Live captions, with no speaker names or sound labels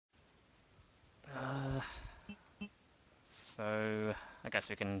So I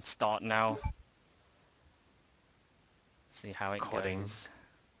guess we can start now. See how it Recording. goes.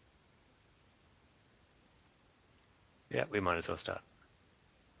 Yeah, we might as well start.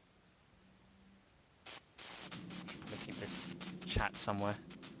 We'll keep this chat somewhere.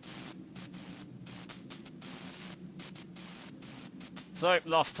 So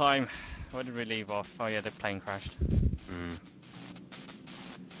last time, where did we leave off? Oh yeah, the plane crashed.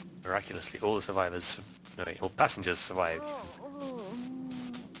 Miraculously, all the survivors, no, wait, all passengers survived.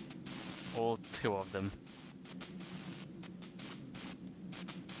 All two of them.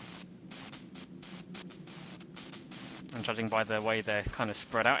 And judging by the way they're kind of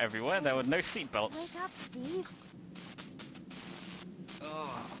spread out everywhere, there were no seatbelts. Wake up, Steve.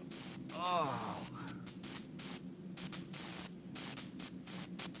 Oh.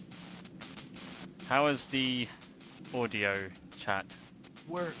 How is the audio chat?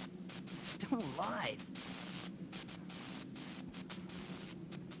 We're still alive.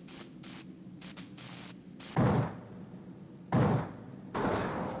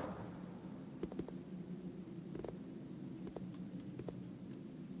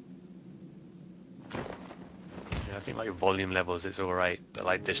 Yeah, I think like volume levels it's alright, but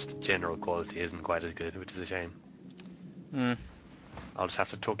like this general quality isn't quite as good, which is a shame. I'll just have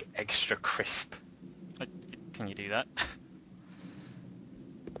to talk extra crisp. Can you do that?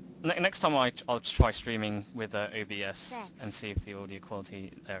 Next time I'll try streaming with OBS and see if the audio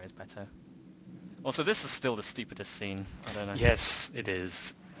quality there is better. Also, this is still the stupidest scene. I don't know. Yes, it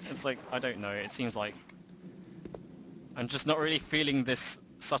is. It's like, I don't know, it seems like I'm just not really feeling this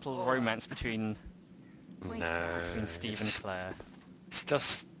subtle romance between No, Steve and Claire. it's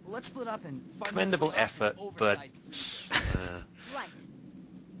just Let's split up and find commendable effort, but Right.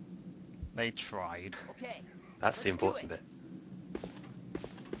 They tried. Okay. that's the important bit.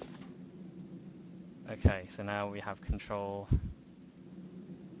 Okay, so now we have control.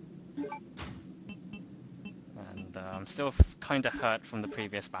 And I'm still kind of hurt from the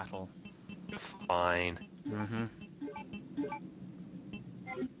previous battle. Fine. Mm-hmm.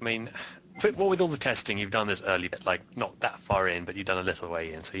 I mean, but what with all the testing, you've done this early, but like not that far in, but you've done a little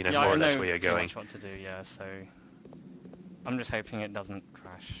way in, so you know more or less where you're pretty going. much what to do, yeah, so I'm just hoping it doesn't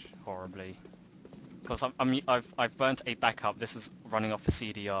crash horribly. Because I've burnt a backup. This is running off a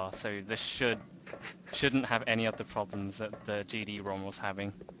CDR, so this shouldn't have any of the problems that the GD-ROM was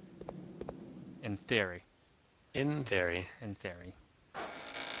having. In theory. In theory. In theory.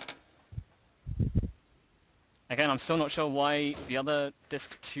 Again, I'm still not sure why the other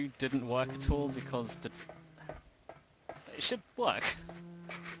disc 2 didn't work at all, because it should work.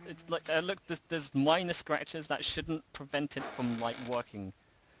 It's like, look, there's minor scratches that shouldn't prevent it from, like, working.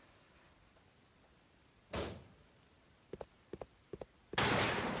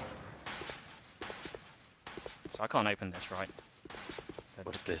 So I can't open this, right?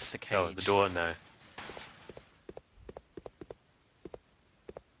 What's this? The cage. Oh, the door, no.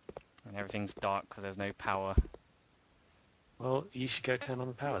 And everything's dark because there's no power. Well, you should go turn on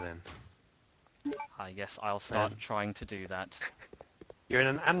the power then. I guess I'll start trying to do that. You're in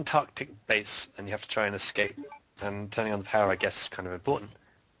an Antarctic base and you have to try and escape. And turning on the power, I guess, is kind of important.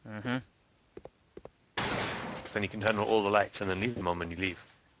 Mm-hmm. Because then you can turn on all the lights and then leave them on when you leave.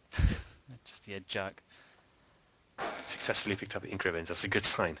 Just be a jerk. Successfully picked up ink ribbons. That's a good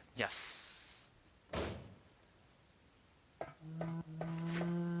sign. Yes.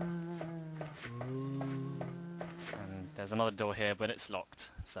 And there's another door here, but it's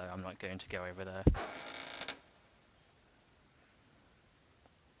locked, so I'm not going to go over there.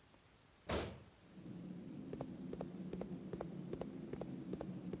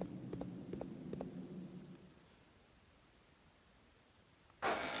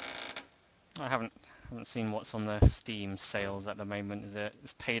 I haven't seen what's on the Steam sales at the moment.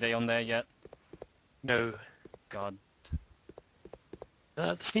 Is Payday on there yet? No. God.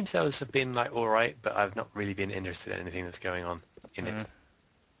 The Steam sales have been like alright, but I've not really been interested in anything that's going on in it.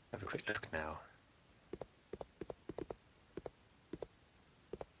 Have a quick look now.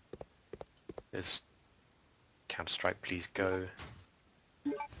 There's Counter-Strike Please Go,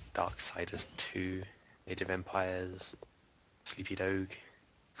 Darksiders 2, Age of Empires, Sleepy Dog.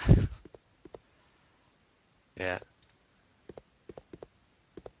 Yeah.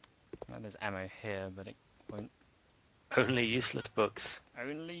 Well, there's ammo here, but it won't. Only useless books.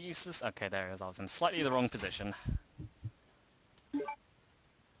 Only useless. Okay, there it is. I was in slightly the wrong position.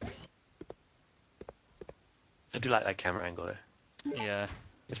 I do like that camera angle though. Yeah.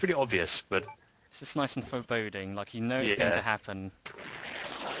 It's pretty obvious, but It's just nice and foreboding. Like, you know it's going to happen.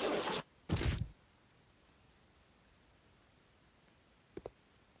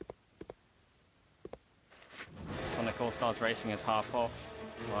 All Stars Racing is half off.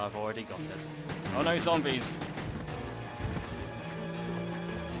 Well, I've already got it. Oh no, zombies!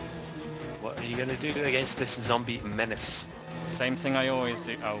 What are you going to do against this zombie menace? Same thing I always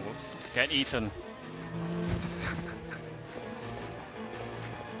do. Oh, whoops. Get eaten.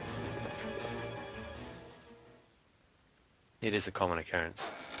 It is a common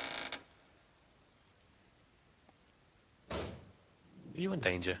occurrence. Are you in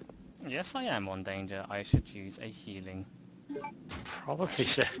danger? Yes, I am on danger. I should use a healing. Probably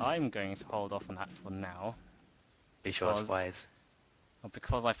should. I'm going to hold off on that for now. Be sure it's Because- wise. Well,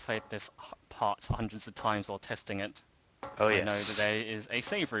 because I've played this part hundreds of times while testing it, Oh I yes. know that there is a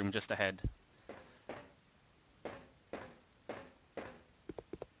save room just ahead.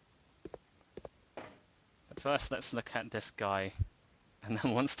 But first, let's look at this guy. And the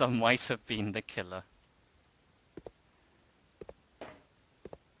monster might have been the killer.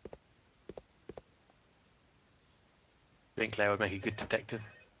 Think Claire would make a good detective?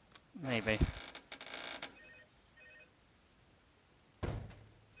 Maybe.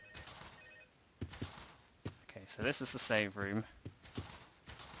 Okay, so this is the save room.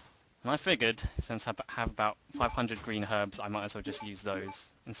 And I figured, since I have about 500 green herbs, I might as well just use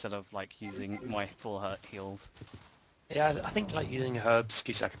those, instead of like using my full heals. Yeah, I think like using herbs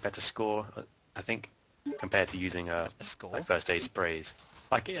gives you like a better score. I think compared to using A score? like first aid sprays,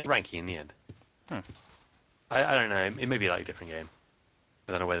 like ranking in the end. Hmm. I don't know. It may be like a different game.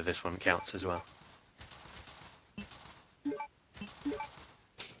 I don't know whether this one counts as well.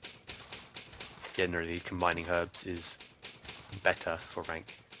 Generally, combining herbs is better for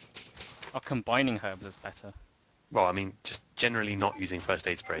rank. Oh, combining herbs is better. Well, I mean, just generally not using first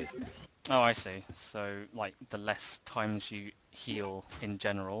aid sprays. Oh, I see. So, like, the less times you heal in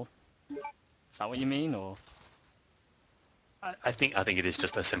general. Is that what you mean, or...? I think it is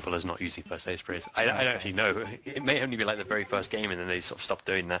just as simple as not using first aid sprays. I don't Okay. actually know. It may only be like the very first game and then they sort of stopped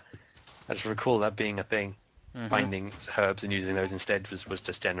doing that. I just recall that being a thing. Mhm. Finding herbs and using those instead was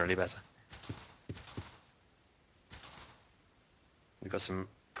just generally better. We've got some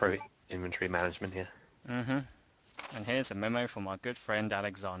pro inventory management here. Mm-hmm. And here's a memo from our good friend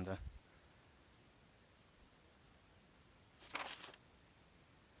Alexander.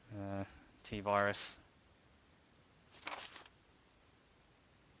 T-virus.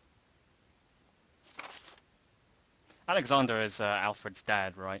 Alexander is Alfred's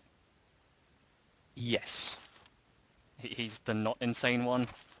dad, right? Yes. He's the not insane one?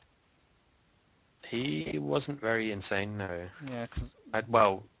 He wasn't very insane, no. Yeah, because...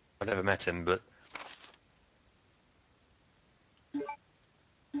 Well, I never met him, but...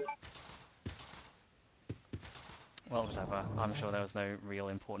 Well, whatever. I'm sure there was no real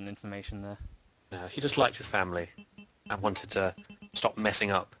important information there. No, he just liked his family and wanted to stop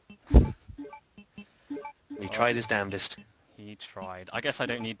messing up. He tried his damnedest. He tried. I guess I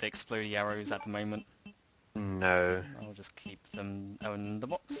don't need the explodey arrows at the moment. No. I'll just keep them in the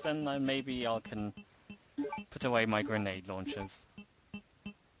box then, and maybe I can put away my grenade launchers.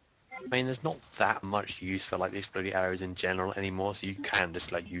 I mean, there's not that much use for like the exploding arrows in general anymore, so you can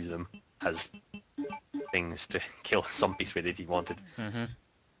just like use them as things to kill zombies with if you wanted.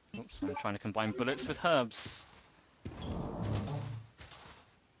 Mm-hmm. Oops, I'm trying to combine bullets with herbs.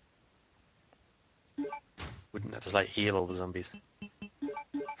 Wouldn't that just like heal all the zombies?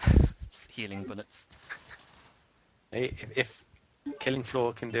 Just healing bullets. Hey, if Killing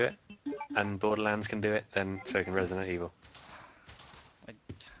Floor can do it and Borderlands can do it, then so can Resident Evil.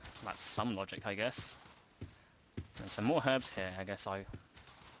 That's some logic, I guess. There's some more herbs here, I guess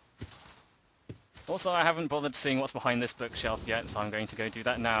Also, I haven't bothered seeing what's behind this bookshelf yet, so I'm going to go do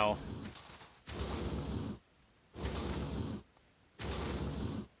that now.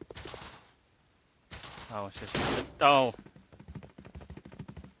 Oh, it's just... Oh!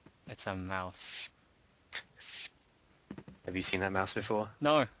 It's a mouse. Have you seen that mouse before?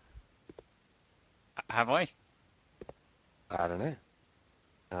 No. Have I? I don't know.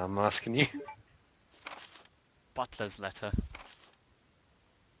 I'm asking you. Butler's letter.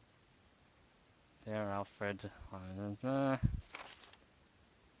 Dear Alfred,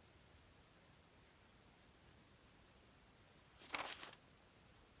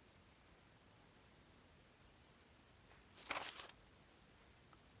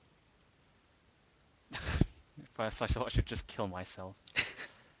 First I thought I should just kill myself.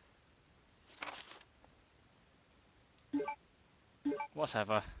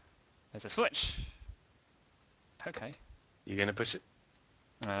 Whatever. There's a switch. Okay. You gonna push it?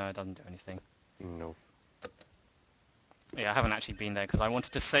 It doesn't do anything. No. Yeah, I haven't actually been there because I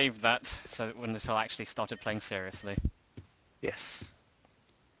wanted to save that so that until I actually started playing seriously. Yes.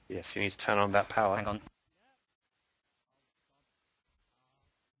 Yes, you need to turn on that power. Hang on.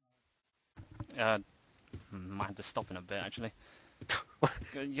 Might have to stop in a bit actually.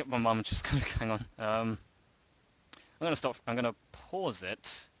 Yep, my mum just gonna hang on. I'm gonna stop. I'm gonna pause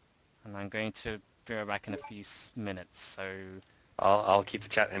it, and I'm going to be right back in a few minutes. So I'll keep the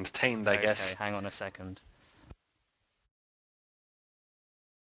chat entertained, I okay, guess. hang on a second.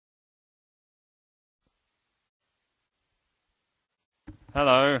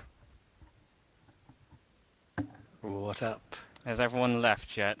 Hello. What up? Has everyone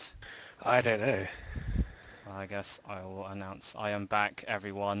left yet? I don't know. I guess I will announce I am back,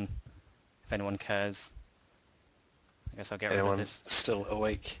 everyone. If anyone cares. I guess I'll get rid of Anyone this. still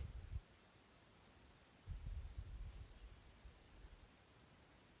awake?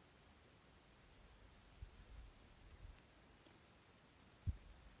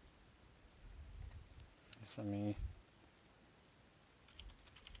 Just let me...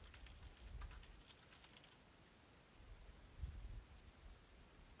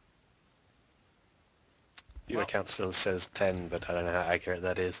 Your Well, account still says 10, but I don't know how accurate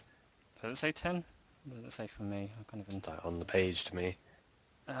that is. does it say 10? What does it say for me? I can't even... Like on the page to me.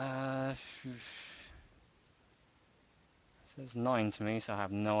 It says 9 to me, so I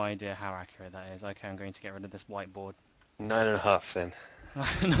have no idea how accurate that is. Okay, I'm going to get rid of this whiteboard. 9.5 then.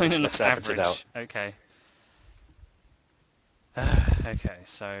 9 and Let's average it out. Okay. Okay,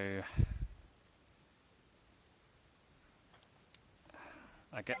 so...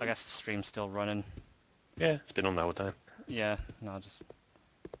 I guess the stream's still running. Yeah, it's been on the whole time. Yeah, no, I'll just...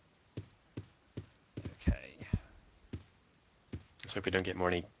 Okay. Let's hope we don't get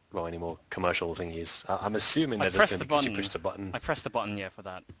any more commercial thingies. I'm assuming I they're just pressed going the to because you button. pushed the button. I pressed the button, yeah, for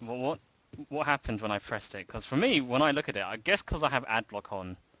that. Well, what happened when I pressed it? Because for me, when I look at it, I guess because I have ad block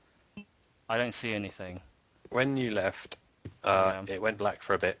on, I don't see anything. When you left, Yeah. it went black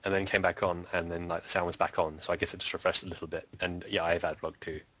for a bit and then came back on, and then like the sound was back on. So I guess it just refreshed a little bit. And yeah, I have adblock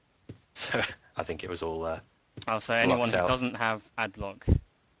too. So I think it was all. I'll say anyone blocked who out. doesn't have ad block,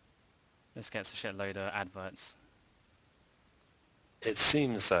 this gets a shitload of adverts. It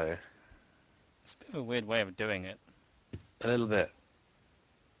seems so. It's a bit of a weird way of doing it. A little bit.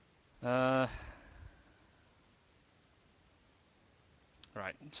 Right,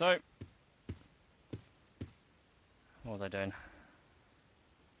 so... What was I doing?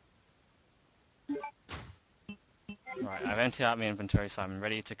 Right, I've emptied out my inventory, so I'm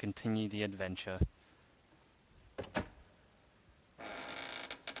ready to continue the adventure.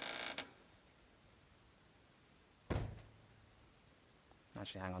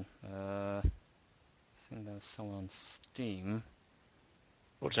 Actually, hang on. I think there was someone on Steam.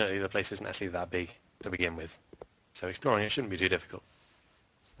 Fortunately, the place isn't actually that big to begin with, so exploring it shouldn't be too difficult.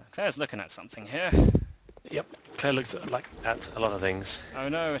 So Claire's looking at something here. Yep, Claire looks at a lot of things. Oh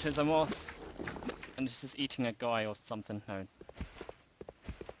no, it is a moth. And it is eating a guy or something. No.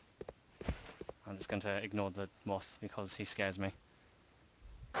 I'm just going to ignore the moth because he scares me.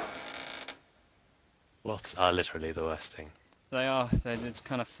 Moths are literally the worst thing. They are. They just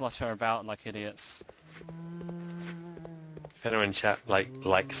kind of flutter about like idiots. If anyone in chat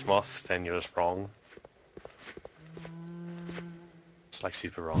likes moth, then you're just wrong. It's like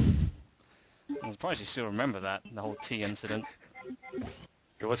super wrong. I'm surprised you still remember that, the whole tea incident.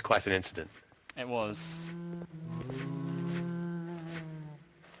 It was quite an incident. It was.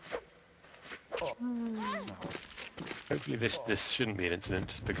 Oh. Hopefully this shouldn't be an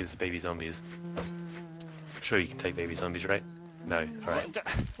incident because baby zombies. I'm sure you can take baby zombies, right? No, alright.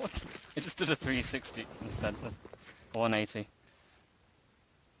 What? It just did a 360 instead of 180.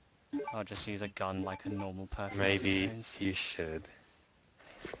 I'll just use a gun like a normal person. Maybe you should.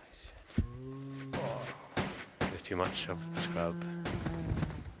 There's too much of the scrub.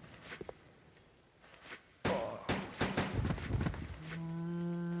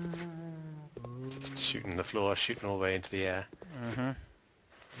 Just shooting the floor, shooting all the way into the air. Mm-hmm.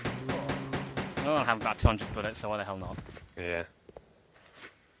 Oh, I'll have about 200 bullets, so why the hell not? Yeah.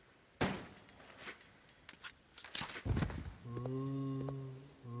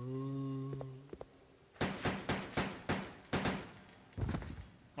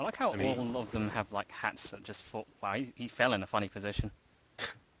 I like how I mean- all of them have like hats that just fall. Wow, he fell in a funny position.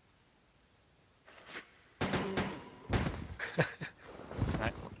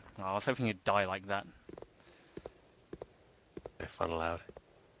 Right. Oh, I was hoping you'd die like that. No fun allowed.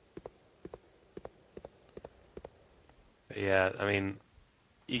 But yeah, I mean,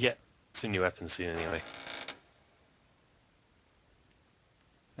 you get some new weapons soon anyway.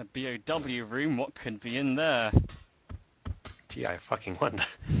 A BOW room, what could be in there? Gee, I fucking wonder.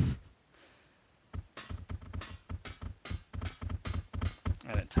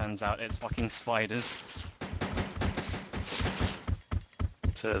 And it turns out it's fucking spiders.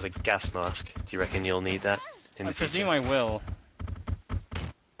 So there's a gas mask. Do you reckon you'll need that in I the presume future? I will.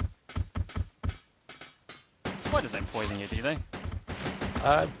 Spiders don't poison you, do they?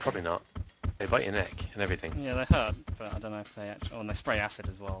 Probably not. They bite your neck and everything. Yeah, they hurt, but I don't know if they actually... Oh, and they spray acid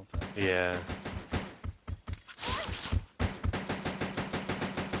as well. But... Yeah.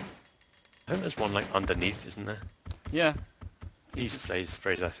 I think there's one like underneath, isn't there? Yeah. He sprays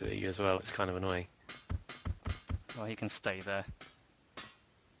acid at you as well. It's kind of annoying. Well, he can stay there.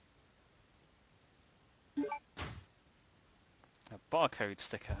 A barcode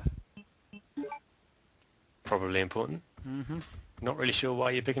sticker. Probably important. Mm-hmm. Not really sure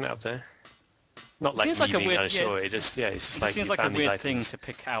why you're picking it up there. Not like Seems me like a being weird- unsure. yeah, It's just it's It just just like seems you like a found these weird thing items. to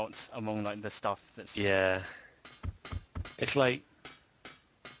pick out among like the stuff that's... Yeah. It's like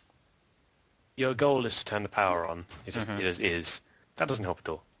your goal is to turn the power on. It just is. That doesn't help at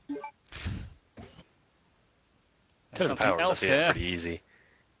all. There's Turn the something power on else is here. pretty easy.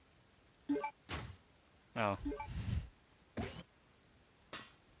 Oh.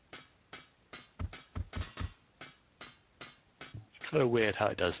 Kind of weird how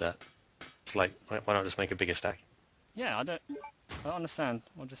it does that. It's like, why not just make a bigger stack? Yeah, I don't understand.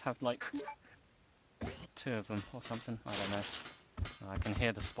 We'll just have like 2 of them or something. I don't know. I can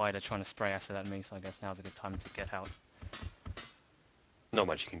hear the spider trying to spray acid at me, so I guess now's a good time to get out. Not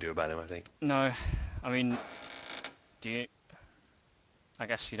much you can do about them, I think. No, I mean, do you... I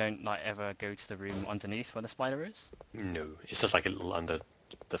guess you don't like ever go to the room underneath where the spider is? No, it's just like a little under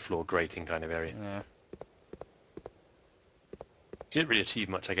the floor grating kind of area. Yeah. You didn't really achieve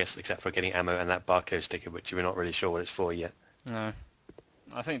much, I guess, except for getting ammo and that barcode sticker, which we're not really sure what it's for yet. No.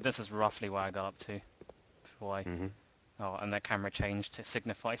 I think this is roughly where I got up to before I... Hmm. Oh, and the camera changed to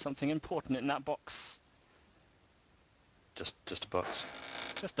signify something important in that box. Just a box.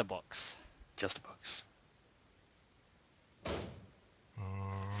 Just a box. Just a box.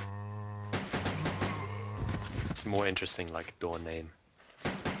 It's more interesting, like door name.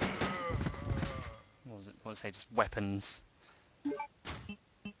 What was it? What was it say? Just weapons.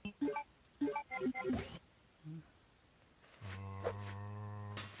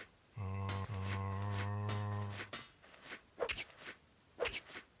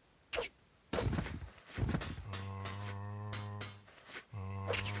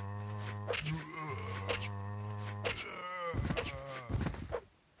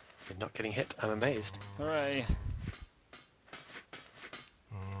 You're not getting hit. I'm amazed. Hooray.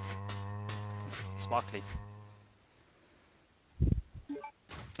 Sparkly.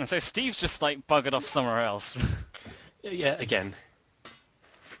 And so Steve's just like buggered off somewhere else. Yeah, again.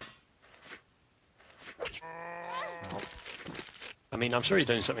 I mean, I'm sure he's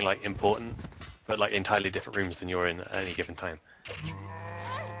doing something like important, but like entirely different rooms than you're in at any given time.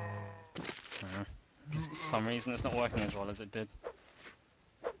 For some reason it's not working as well as it did.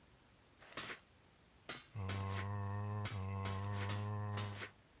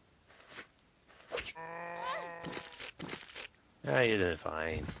 Yeah, you're doing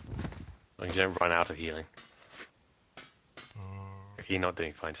fine. As long as you don't run out of healing. If you're not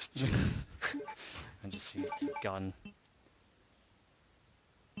doing fine, just shoot. And just use a gun.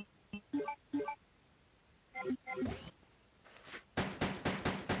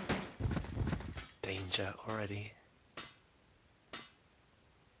 Danger already.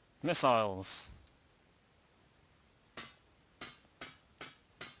 Missiles.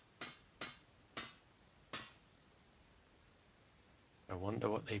 I wonder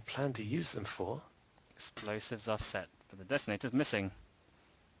what they plan to use them for. Explosives are set, but the detonator's missing.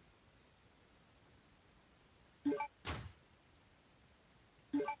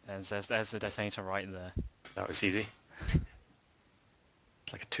 There's the detonator right there. That was easy.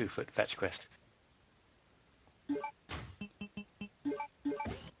 It's like a 2-foot fetch quest.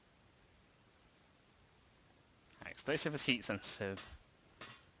 Explosive is heat sensitive.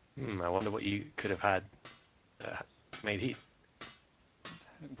 I wonder what you could have had made heat.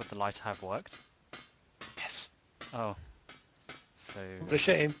 Would the lighter have worked? Yes. Oh. So What a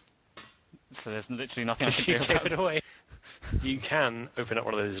shame. there's literally nothing I can You do gave about it it. away. You can open up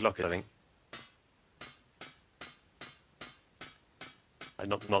one of those lockers, I think.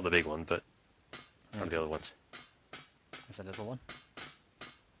 Not the big one, but one of the other ones. Is a little one.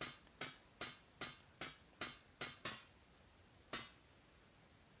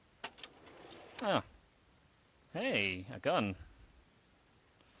 Oh. Hey, a gun.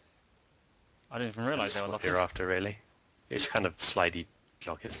 I didn't even realise they were That's what lockers. you're after, really. It's kind of slidey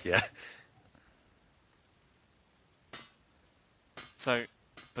lockers, yeah. So,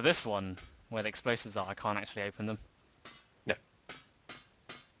 for this one, where the explosives are, I can't actually open them. No.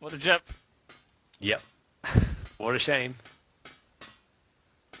 What a jip! Yep. What a shame.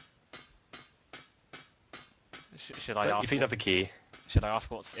 Should I But ask? you picked up a key. Should I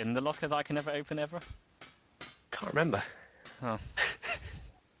ask what's in the locker that I can never open ever? Can't remember. Oh.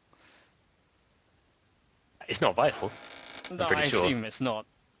 It's not vital, No, pretty I sure. assume it's not.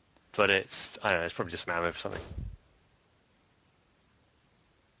 but it's, I don't know, it's probably just some ammo for something.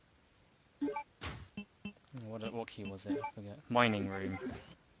 What key was it? I forget. Mining room.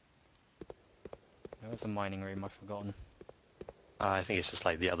 Where was the mining room? I've forgotten. I think it's just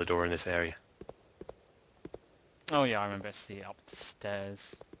like the other door in this area. Oh yeah, I remember. It's the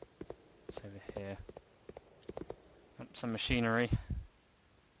upstairs. It's over here. Some machinery.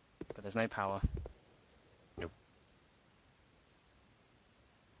 But there's no power. Nope.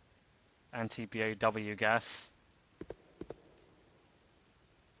 Anti-BOW gas.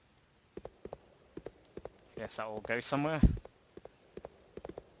 Guess that will go somewhere.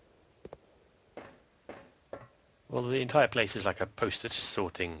 Well, the entire place is like a postage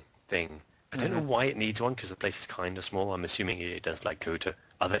sorting thing. I don't know why it needs one, because the place is kind of small. I'm assuming it does like go to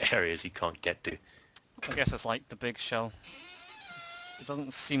other areas you can't get to. I guess it's like the big shell. It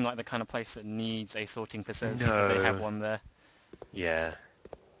doesn't seem like the kind of place that needs a sorting facility, but they have No. one there. Yeah.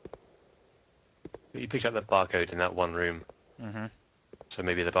 But you picked up the barcode in that one room, Mm-hmm. so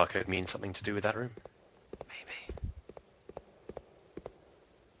maybe the barcode means something to do with that room? Maybe.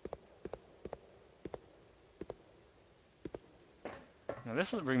 Now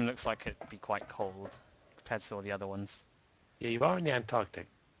this room looks like it'd be quite cold compared to all the other ones. Yeah, you are in the Antarctic.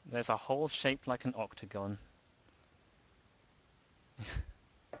 There's a hole shaped like an octagon.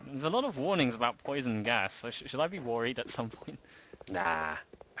 There's a lot of warnings about poison gas, so should I be worried at some point? Nah.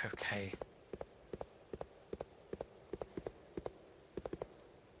 Okay.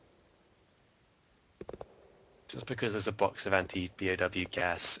 Just because there's a box of anti-BOW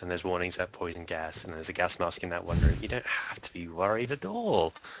gas and there's warnings about poison gas and there's a gas mask in that one room, you don't have to be worried at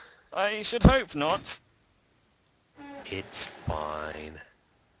all. I should hope not. It's fine.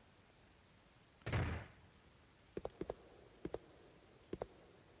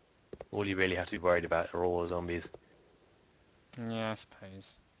 All you really have to be worried about are all the zombies. Yeah, I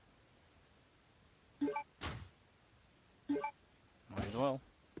suppose. Might as well.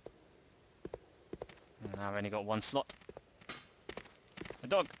 Now I've only got one slot. A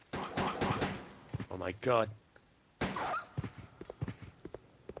dog! Oh my god.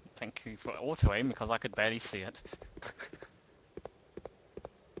 Thank you for auto-aim, because I could barely see it.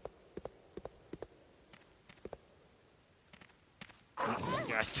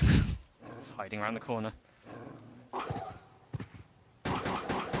 Yeah. It's hiding around the corner.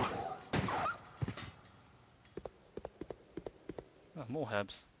 Oh, more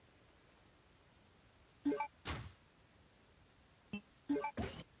herbs.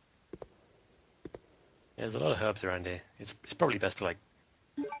 Yeah, there's a lot of herbs around here. It's probably best to like...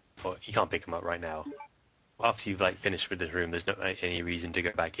 Well, you can't pick them up right now. After you've like finished with this room, there's not any reason to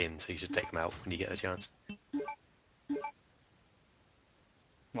go back in, so you should take them out when you get the chance.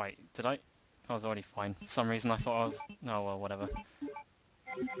 Wait, did I? I was already fine. For some reason I thought I was... Oh, well, whatever.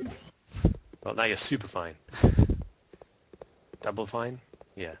 Well, now you're super fine. Double fine?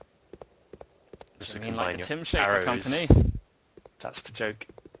 Yeah. Just I to mean like combine the your Tim Schafer arrows. Company. That's the joke.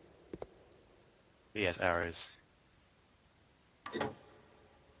 Yes, arrows.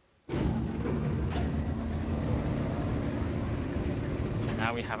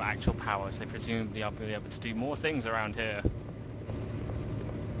 Now we have actual power, so presumably I'll be able to do more things around here.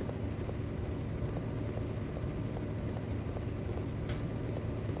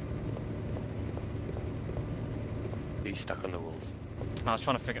 Be stuck on the walls. I was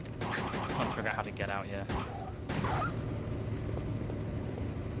trying to figure out how to get out, yeah.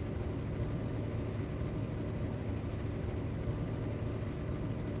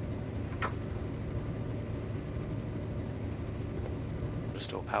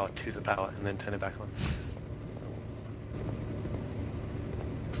 Restore power to the power and then turn it back on.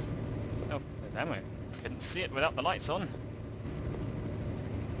 Oh, there's ammo. Couldn't see it without the lights on.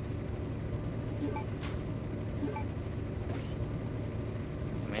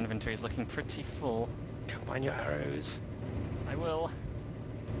 My inventory is looking pretty full. Combine your arrows. I will.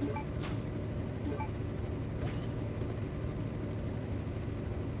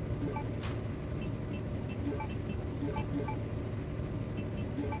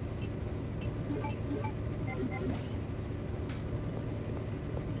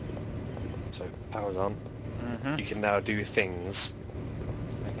 So, power's on. Mm-hmm. You can now do things.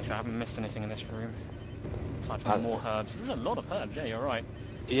 Just making sure I haven't missed anything in this room. Aside from more herbs. There's a lot of herbs, yeah, you're right.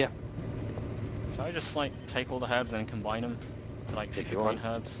 Yeah. Shall I just, like, take all the herbs and then combine them to, like, If super you green want.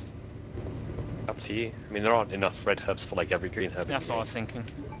 herbs? Up to you. I mean, there aren't enough red herbs for like every green herb. That's what I was thinking.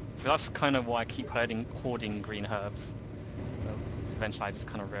 That's kind of why I keep hoarding green herbs. But eventually I just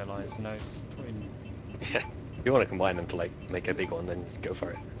kind of realised, you know, it's probably... Yeah. If you want to combine them to like make a big one, then you go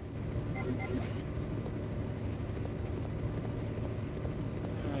for it.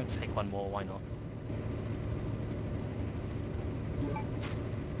 Take one more, why not?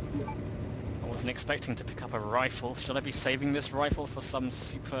 I wasn't expecting to pick up a rifle. Should I be saving this rifle for some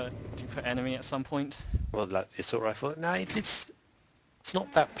super duper enemy at some point? Well, like the assault rifle, no, it's not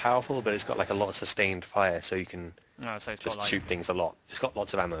that powerful, but it's got like a lot of sustained fire, so you can No, so it's just got like... shoot things a lot. It's got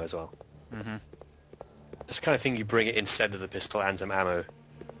lots of ammo as well. Mm-hmm. It's the kind of thing you bring it instead of the pistol and some ammo,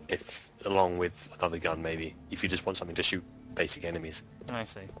 if along with another gun maybe, if you just want something to shoot basic enemies. I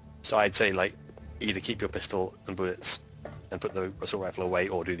see. So I'd say like either keep your pistol and bullets and put the assault rifle away,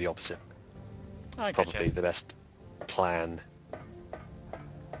 or do the opposite. I Probably getcha. the best plan.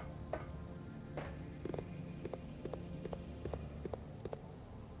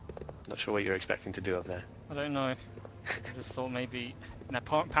 Not sure what you're expecting to do up there. I don't know. I just thought maybe... Now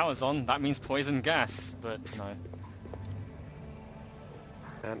power's on, that means poison gas, but no.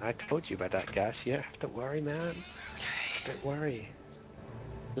 And I told you about that gas. You don't have to worry, man. Just don't worry.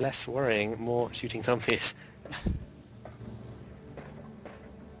 Less worrying, more shooting zombies.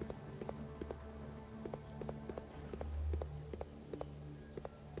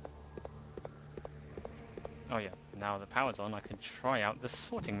 Oh yeah, now the power's on, I can try out the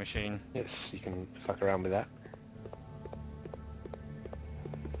sorting machine. Yes, you can fuck around with that.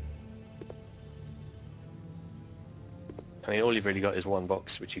 I mean, all you've really got is one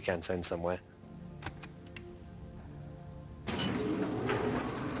box, which you can send somewhere.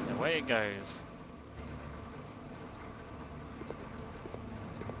 Away it goes.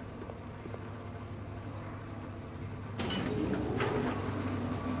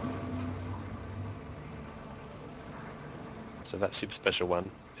 So that super special one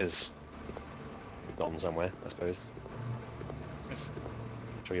is gone somewhere, I suppose. Is,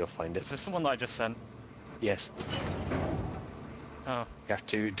 I'm sure you'll find is it. this the one that I just sent? Yes. Oh, You have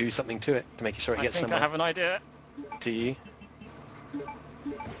to do something to it to make sure it I gets think somewhere. I have an idea. Do you?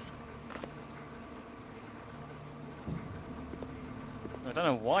 I don't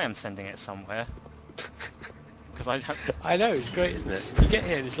know why I'm sending it somewhere. Because I don't... I know, it's great, isn't it? You get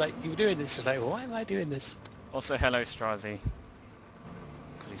here and it's like, you're doing this, it's like, why am I doing this? Also, hello, Strazi.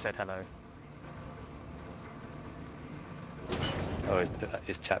 Because he said hello. Oh,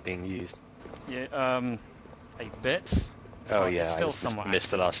 is chat being used? Yeah, a bit. It's Oh like- yeah, it's I still just somewhat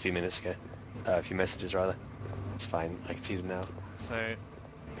missed the last few minutes ago. A few messages rather. It's fine, I can see them now. So,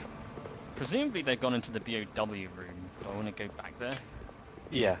 presumably they've gone into the BOW room. Do I want to go back there?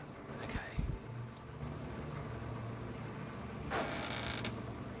 Yeah. Okay.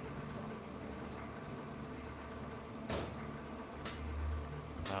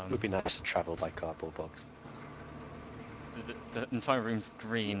 It would be nice to travel by cardboard box. The entire room's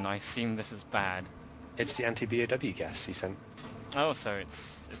green. I assume this is bad. It's the anti-BOW gas you sent. Oh, so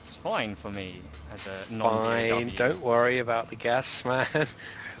it's fine for me as a non-BOW. Fine, don't worry about the gas, man.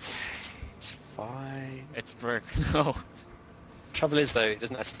 It's fine. It's broken. Oh. Trouble is though, it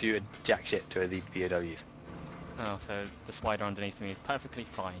doesn't have to do a jack shit to the BOWs. Oh, so the spider underneath me is perfectly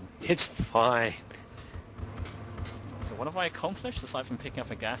fine. It's fine. So what have I accomplished aside from picking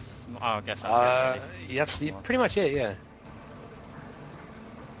up a gas? Oh, I guess that's it, really. That's pretty much it, yeah.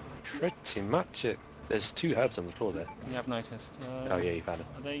 Pretty much it. There's 2 herbs on the floor there. You have noticed. Oh yeah, you found it.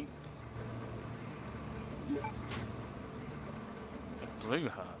 Are they... A blue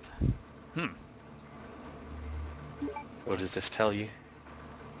herb. Hmm. What does this tell you?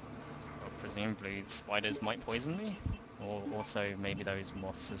 Well, presumably spiders might poison me. Or also maybe those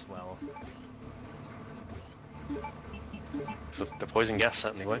moths as well. The poison gas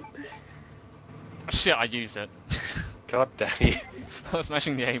certainly won't. Oh, shit, I used it. God damn you. I was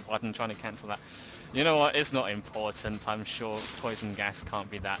mashing the A button trying to cancel that. You know what, it's not important. I'm sure poison gas can't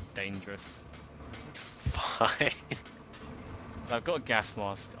be that dangerous. Fine. So I've got a gas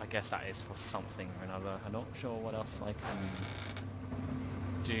mask. I guess that is for something or another. I'm not sure what else I can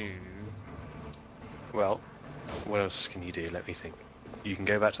do. Well, what else can you do? Let me think. You can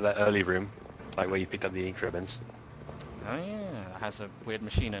go back to that early room, like where you picked up the ink ribbons. Oh yeah, that has a weird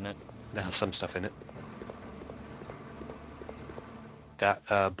machine in it. That has some stuff in it.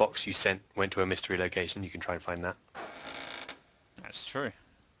 That box you sent went to a mystery location. You can try and find that. That's true.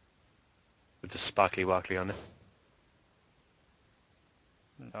 With the sparkly warkly on it.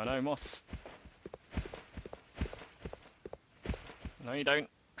 No, no, moths. No, you don't.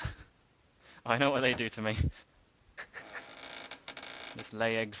 I know what they do to me. Just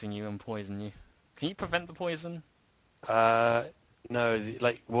lay eggs in you and poison you. Can you prevent the poison? No,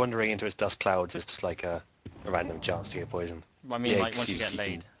 like wandering into its dust clouds is just like a random chance to get poisoned. I mean, The like eggs, once you get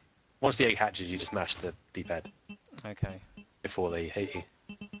laid. once the egg hatches, you just mash the D-pad Okay. before they hit you.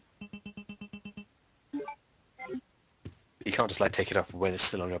 You can't just like take it off when it's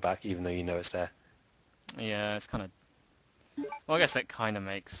still on your back, even though you know it's there. Yeah, it's kind of... Well, I guess it kind of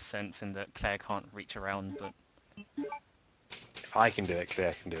makes sense in that Claire can't reach around, but... If I can do it,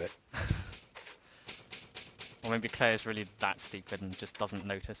 Claire can do it. Or maybe Claire's really that stupid and just doesn't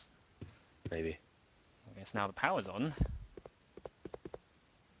notice. Maybe. I guess now the power's on.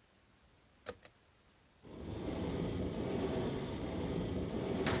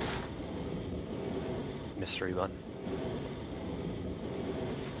 Mystery button.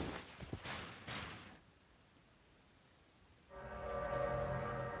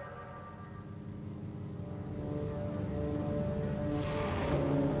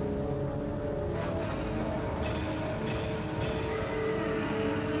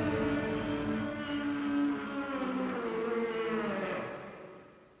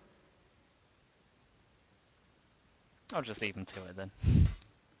 I'll just leave him to it then.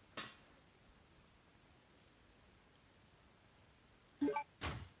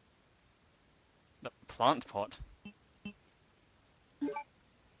 The plant pot?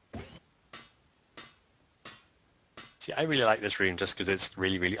 See, I really like this room just because it's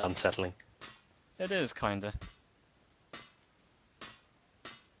really, really unsettling. It is, kinda.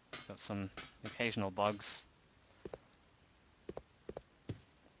 Got some occasional bugs.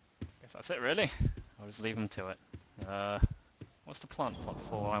 Guess that's it, really. I'll just leave him to it. What's the plant pot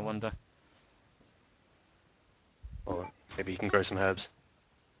for, I wonder? Or maybe you can grow some herbs.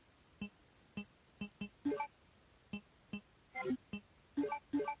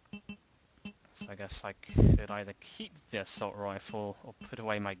 So I guess I could either keep the assault rifle or put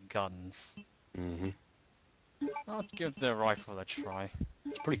away my guns. Mm-hmm. I'll give the rifle a try.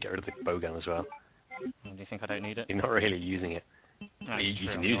 You probably get rid of the bowgun as well. Do you think I don't need it? You're not really using it. That's You true,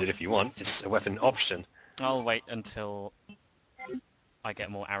 can I'm use not. it if you want. It's a weapon option. I'll wait until I get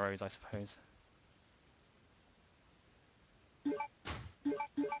more arrows, I suppose.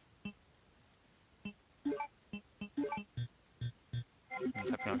 I was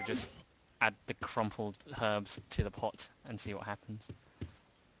hoping I could just add the crumpled herbs to the pot and see what happens.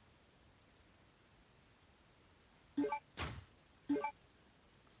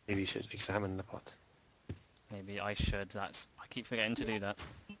 Maybe you should examine the pot. Maybe I should. I keep forgetting to do that.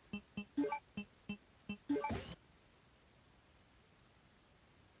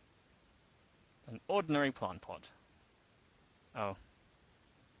 An ordinary plant pot. Oh.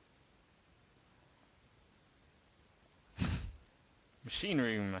 Machine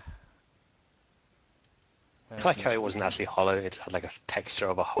room. I like how it wasn't actually hollow. It had like a texture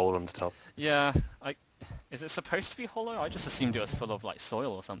of a hole on the top. Yeah, is it supposed to be hollow? I just assumed it was full of like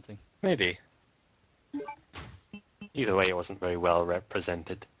soil or something. Maybe. Either way, it wasn't very well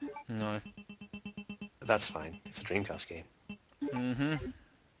represented. No. But that's fine. It's a Dreamcast game. Mm-hmm.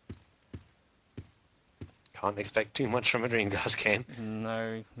 Can't expect too much from a Dreamcast game.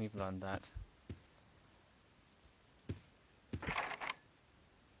 No, we've learned that.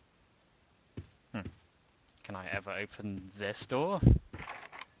 Can I ever open this door?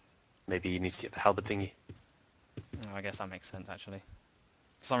 Maybe you need to get the halberd thingy. Oh, I guess that makes sense, actually.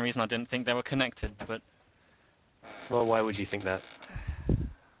 For some reason I didn't think they were connected, but... Well, why would you think that?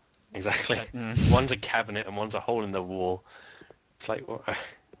 Exactly. Mm. One's a cabinet and one's a hole in the wall. It's like, what?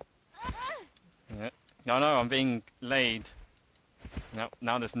 Yeah. No, I'm being laid. No,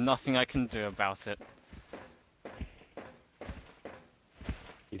 now there's nothing I can do about it.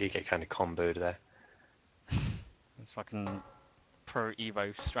 You did get kind of comboed there. It's fucking pro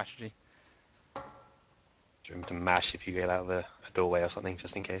Evo strategy. Remember to mash if you get out of a doorway or something,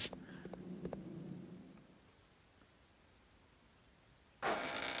 just in case.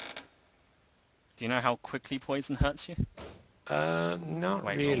 Do you know how quickly poison hurts you? Not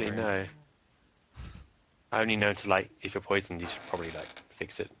Wait, really, wrong no. I only know to, like, if you're poisoned, you should probably, like,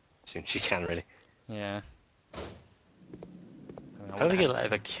 fix it as soon as you can, really. Yeah. I don't think it'll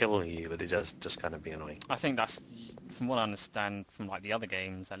ever kill you, but it does just kind of be annoying. I think that's, from what I understand from like the other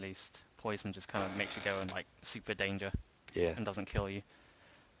games at least, poison just kind of makes you go in like super danger Yeah. and doesn't kill you.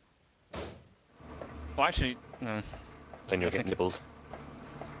 Well, actually, no. Then you'll I get think nibbled.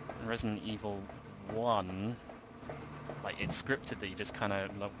 in Resident Evil 1, like it's scripted that you just kind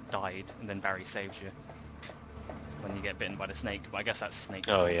of died and then Barry saves you when you get bitten by the snake, but I guess that's snake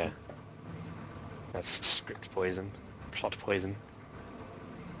Oh, poison. yeah. That's script poison. Plot poison.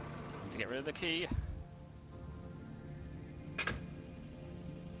 To get rid of the key.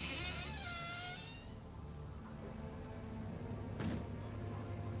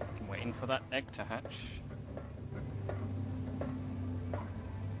 waiting for that egg to hatch.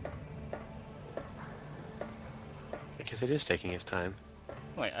 Because it is taking its time.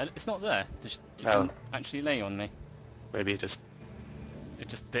 Wait, it's not there. Did Oh. you actually lay on me? Maybe it just... It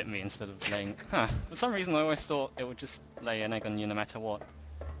just bit me instead of laying... Huh. For some reason I always thought it would just lay an egg on you no matter what.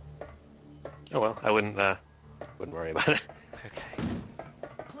 Oh well, I wouldn't worry about it. Okay.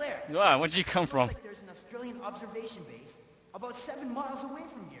 Claire! Wow, where'd you come Looks from? like there's an Australian observation base about 7 miles away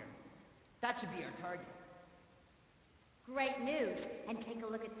from here. That should be our target. Great news. And take a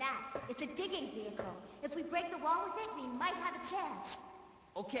look at that. It's a digging vehicle. If we break the wall with it, we might have a chance.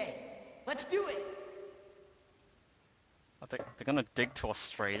 Okay, let's do it! I think they're gonna dig to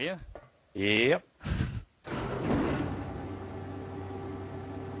Australia? Yep.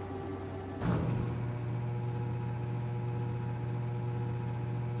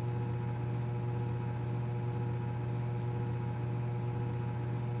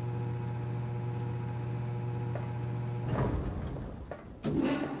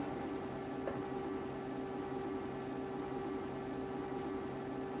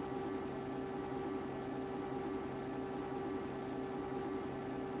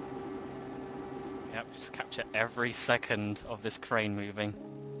 Yep, just capture every second of this crane moving.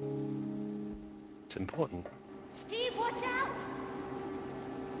 It's important. Steve, watch out!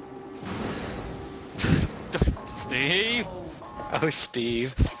 Steve! Oh,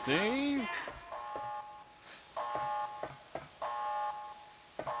 Steve. Steve!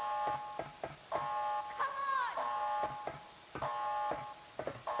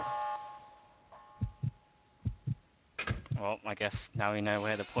 Well, I guess now we know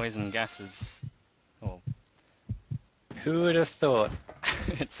where the poison gas is. Oh, Who would have thought?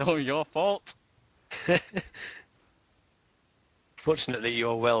 it's all your fault. Fortunately,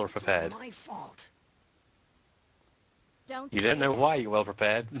 you're well It's all prepared. my fault. Don't You don't know why you're well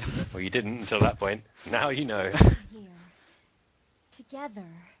prepared. Well, you didn't until that point. Now you know. here. Together.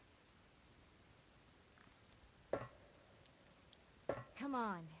 Come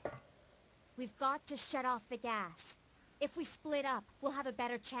on. We've got to shut off the gas. If we split up, we'll have a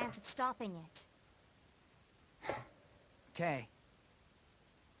better chance of stopping it. Okay.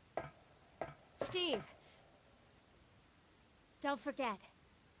 Steve! Don't forget.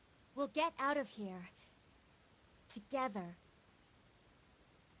 We'll get out of here. Together.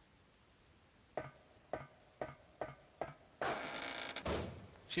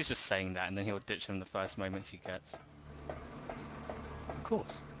 She's just saying that and then he'll ditch him the first moment she gets. Of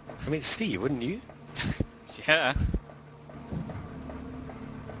course. I mean, Steve, wouldn't you? Yeah.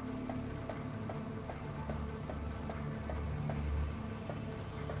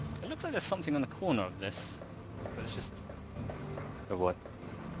 It looks like there's something on the corner of this, but it's just Or what?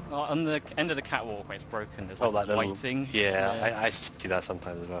 on the end of the catwalk where it's broken. There's Oh, like that a white little thing. Yeah, I see that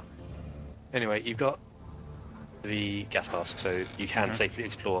sometimes as well. Anyway, you've got the gas mask, so you can safely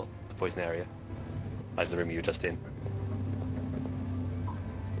explore the poison area, like the room you were just in.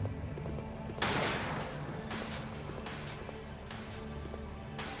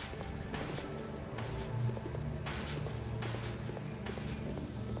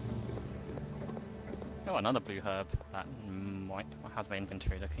 Oh, another blue herb. That might... How's my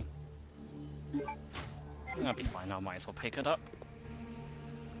inventory looking? That'll be fine. I might as well pick it up.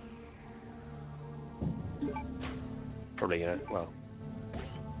 Probably, well,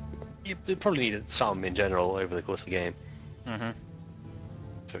 you probably need some in general over the course of the game, Mm-hmm.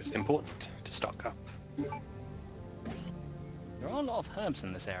 so it's important to stock up. There are a lot of herbs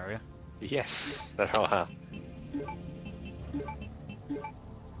in this area. Yes, there are.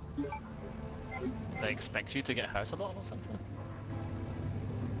 Do they expect you to get hurt a lot or something?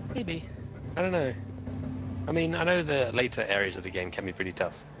 Maybe. I don't know. I mean, I know the later areas of the game can be pretty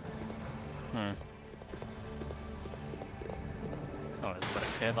tough. Hmm. Oh, there's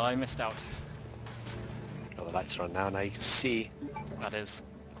bullets here that I missed out. Oh, the lights are on now, now you can see. That is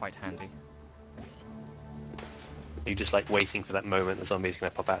quite handy. You're just like waiting for that moment the zombie's going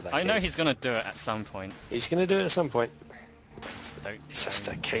to pop out that I know gate. he's gonna do it at some point. He's going to do it at some point. Don't, It's just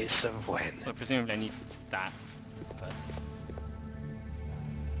a case of when. so presumably I need that, but...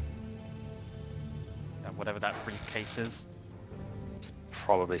 whatever that briefcase is.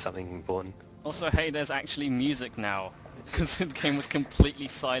 Probably something important. Also, hey, there's actually music now, because the game was completely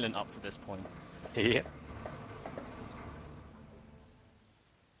silent up to this point. Yep.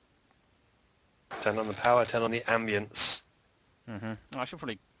 Turn on the power, turn on the ambience. Mm-hmm. Oh, I should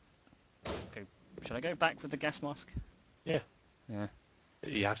probably go... Should I go back with the gas mask? Yeah. Yeah.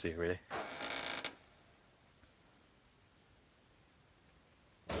 You have to, really.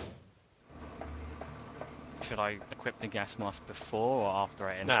 should I equip the gas mask before or after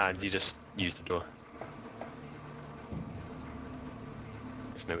I enter? Nah, you just use the door.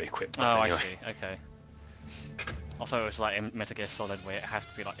 There's no equip Oh, button I anyway. see. Okay. I thought it was like in Metal Gear Solid where it has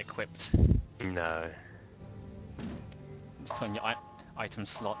to be like equipped. No. Just put on your item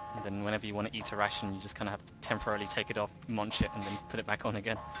slot, and then whenever you want to eat a ration, you just kind of have to temporarily take it off, munch it, and then put it back on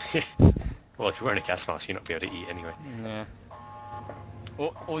again. Well, if you're wearing a gas mask, you're not be able to eat anyway. Yeah.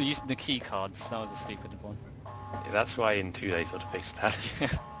 Or using the key cards. That was a stupid one. Yeah, that's why in 2 they sort of fixed that.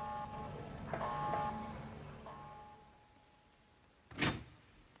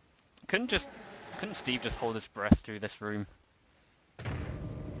 Couldn't Steve just hold his breath through this room?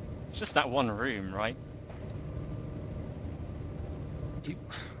 It's just that one room, right?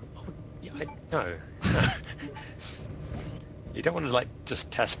 No. You don't want to, like,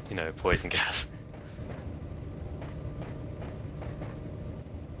 just test, poison gas.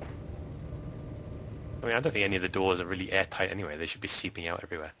 I mean, I don't think any of the doors are really airtight anyway. They should be seeping out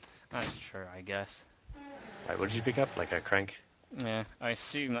everywhere. That's true, I guess. Right, what did you pick up? Like a crank? Yeah, I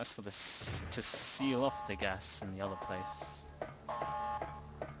assume that's for to seal off the gas in the other place.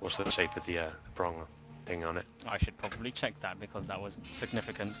 What's the shape of the prong thing on it? I should probably check that because that was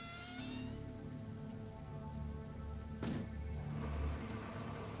significant.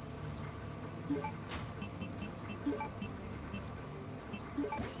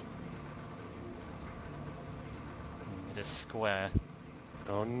 It is square.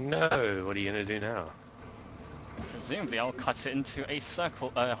 Oh no, what are you going to do now? Presumably I'll cut it into a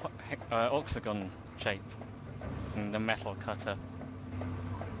circle, octagon shape using the metal cutter.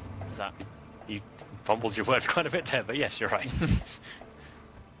 Is that? You fumbled your words quite a bit there, but yes, you're right.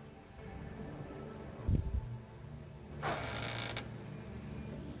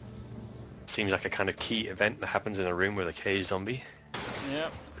 Seems like a kind of key event that happens in a room with a caged zombie.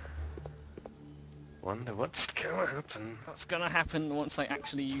 Yep. Wonder what's going to happen. What's gonna happen once I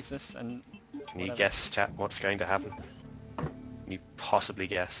actually use this and... Can you whatever. guess, chat, what's going to happen? Can you possibly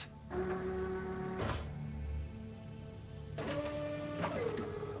guess?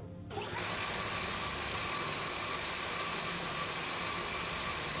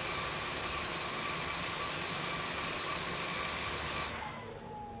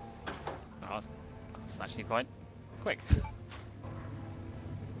 Oh, that's actually quite quick.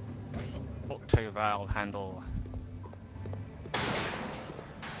 Octo valve handle.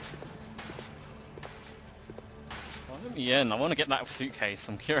 Well, let me in. I want to get that suitcase.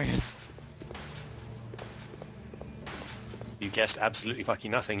 I'm curious. You guessed absolutely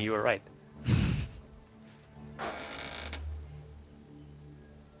fucking nothing, you were right.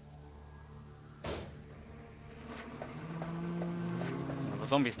 The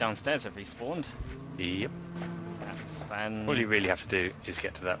zombies downstairs have respawned. Yep. That's fan. All you really have to do is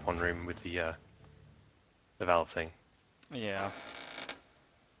get to that one room with the valve thing. Yeah.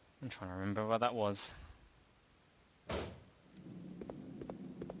 I'm trying to remember where that was.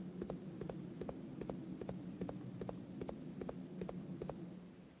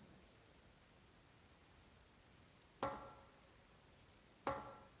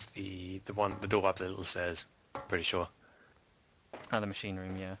 The door up the little stairs. Pretty sure. Oh, the machine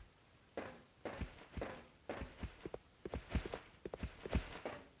room, yeah.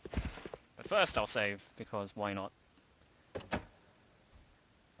 But first I'll save, because why not?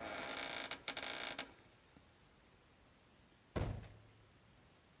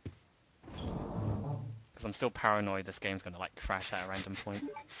 Because I'm still paranoid this game's going to like crash at a random point.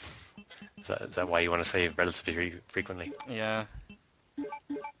 Is that why you want to save relatively frequently? Yeah,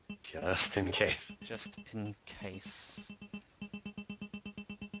 Just in case. just in case.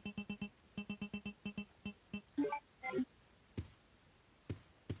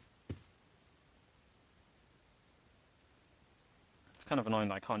 It's kind of annoying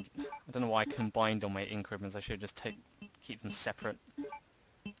that I don't know why I combined all my ink ribbons. I should just keep them separate.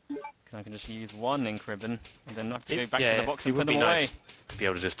 Because I can just use one ink ribbon and then not have to go back to the box and put them away. Nice to be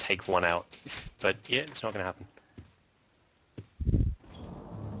able to just take one out. But yeah, it's not going to happen.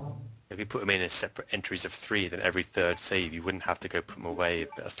 If you put them in as separate entries of 3, then every third save you wouldn't have to go put them away.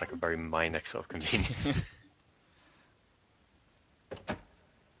 But that's like a very minor sort of convenience.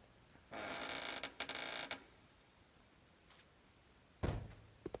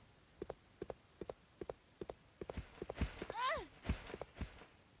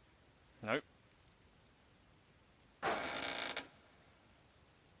 Nope.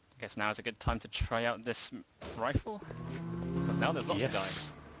 Guess now is a good time to try out this rifle. Because now there's lots of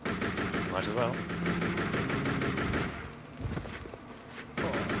guys. Might as well.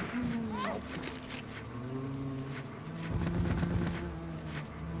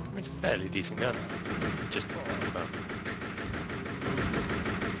 It's a fairly decent gun. Just, well,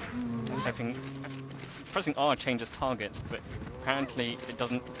 I was hoping... Pressing R changes targets, but apparently it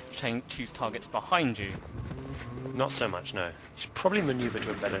doesn't choose targets behind you. not so much, no. You should probably maneuver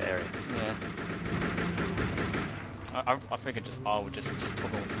to a better area. Yeah. I figured just R would just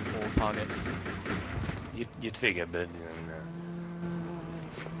toggle through all targets. You'd figure, but no.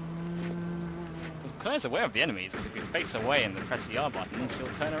 Because Claire's aware of the enemies, because if you face away and then press the R button, she'll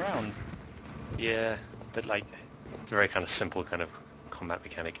turn around. Yeah, but like, it's a very kind of simple kind of combat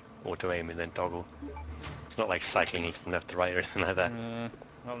mechanic. Auto aim and then toggle. It's not like cycling from left to right or anything like that.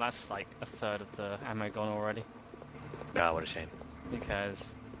 Well, that's like a third of the ammo gone already. Ah, what a shame. Who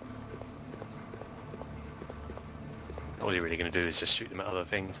cares? All you're really going to do is just shoot them at other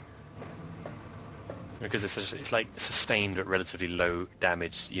things. Because it's like sustained but relatively low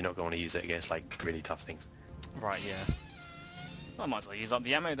damage. You're not going to use it against like really tough things. Right, yeah. I might as well use up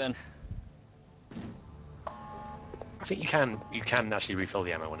the ammo then. I think you can actually refill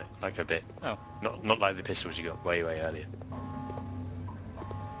the ammo on it, like a bit. Oh. Not like the pistols you got way earlier.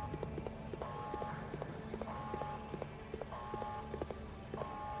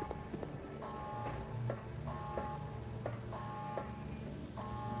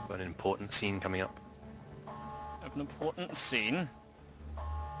 Got an important scene coming up. An important scene.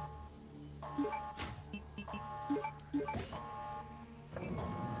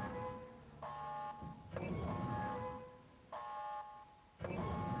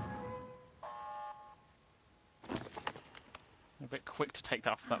 A bit quick to take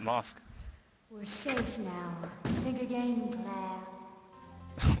that off that mask. We're safe now. Think again, Claire.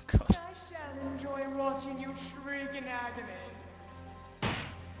 Oh god. I shall enjoy watching you shriek in agony.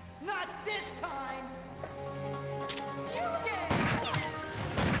 Not this time! You again!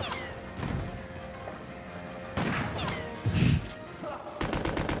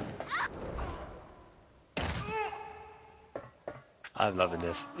 I'm loving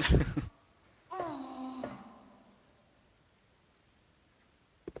this.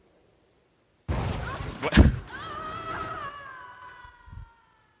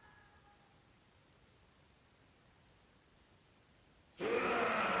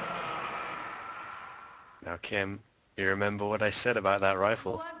 Now, Kim, you remember what I said about that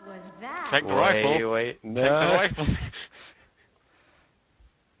rifle? What was that? Take the rifle. Wait, no. Take the rifle.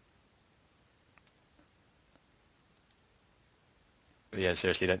 Yeah,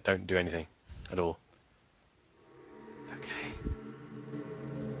 seriously, don't do anything at all. Okay.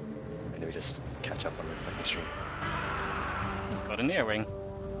 Let me just catch up on the fucking stream. He's got an earring.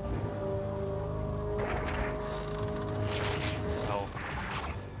 Oh.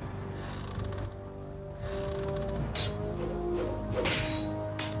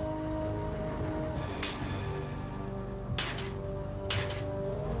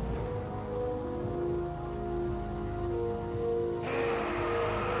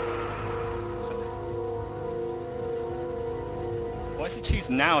 Why does he choose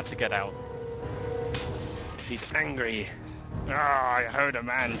now to get out? Because he's angry. Ah, I heard a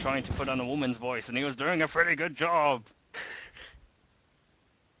man trying to put on a woman's voice and he was doing a pretty good job.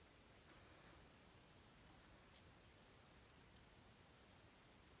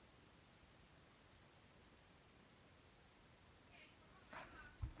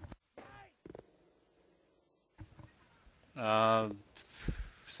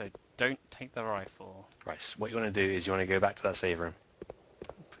 So don't take the rifle. Right, so what you want to do is you want to go back to that save room.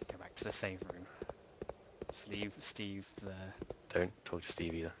 Go back to the save room. Just leave Steve there. Don't talk to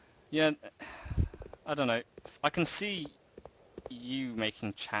Steve either. Yeah, I don't know. I can see you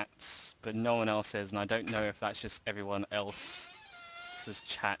making chats, but no one else is, and I don't know if that's just everyone else's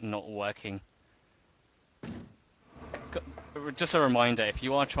chat not working. Just a reminder, if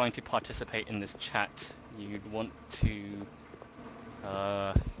you are trying to participate in this chat, you'd want to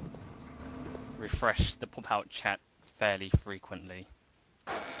refresh the pop-out chat fairly frequently.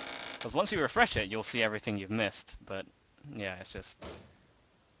 Because once you refresh it, you'll see everything you've missed, but yeah, it's just...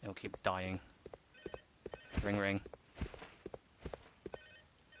 it'll keep dying. Ring ring.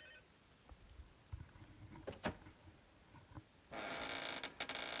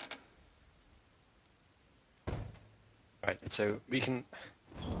 Right, so we can...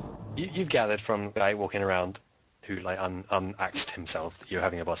 You've gathered from the guy walking around who like unaxed himself that you're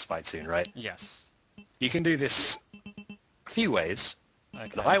having a boss fight soon, right? Yes. You can do this a few ways.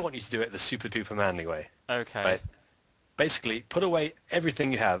 Okay. But I want you to do it the super duper manly way. Okay. Right? Basically, put away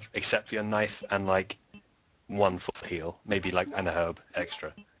everything you have except for your knife and like one foot heal, maybe like and a herb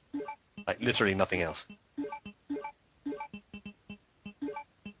extra. Like literally nothing else.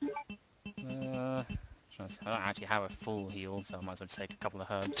 Trying I don't actually have a full heal, so I might as well take a couple of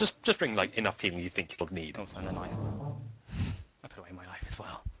herbs. Just bring like enough healing you think you'll need. Also, and a knife. I put away my knife as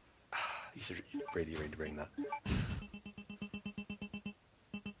well. You should really bring that.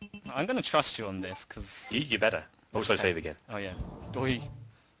 I'm gonna trust you on this, because... You better. Also Okay. save again. Oh yeah. Oi.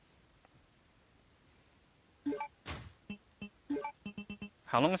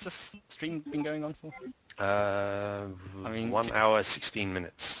 How long has this stream been going on for? I mean, 1 hour 16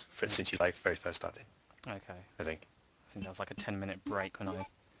 minutes since you very first started. Okay. I think. I think that was like a 10-minute break when I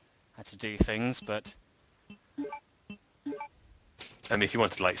had to do things, but... I mean, if you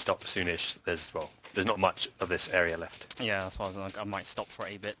wanted to like stop soonish, there's not much of this area left. Yeah, that's why I was like, I might stop for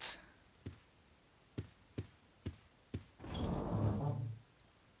a bit.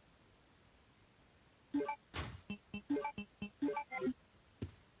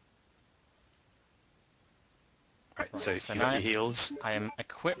 Right, so so you got now- your heals. I am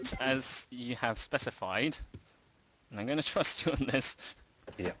equipped as you have specified, and I'm going to trust you on this.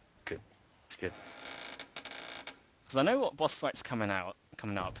 Yeah, good. It's good. Because I know what boss fight's coming up.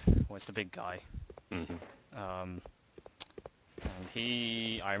 Well, it's the big guy. hmm And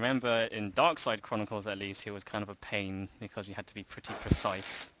I remember in Darkside Chronicles at least, he was kind of a pain because you had to be pretty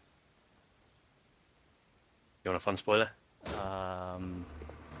precise. You want a fun spoiler?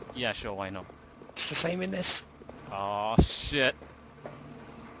 Yeah, sure, why not? It's the same in this. Oh shit.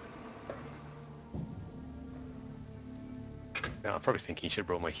 Yeah, I'm probably thinking you should have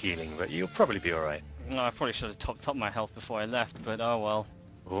brought more healing, but you'll probably be alright. No, I probably should have topped up my health before I left, but oh well.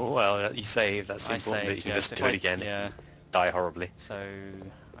 Oh, well, you saved. That's the I important bit. saved, You can yes, just if do it again. Yeah, Die horribly. so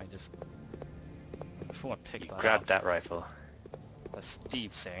I just... Before I pick You that grab up, that rifle. does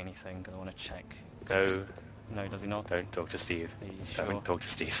Steve say anything? Because I want to check. Go. No, does he not? Don't talk to Steve. Are you sure? Don't talk to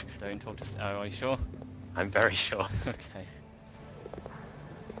Steve. Don't talk to Oh, are you sure? I'm very sure. Okay.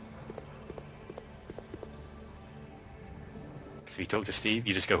 So if you talk to Steve,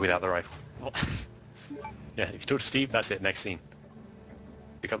 you just go without the rifle. What? Yeah, if you talk to Steve, that's it. Next scene.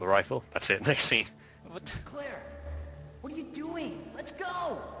 Pick up the rifle. That's it. Next scene. What? Claire, what are you doing? Let's go!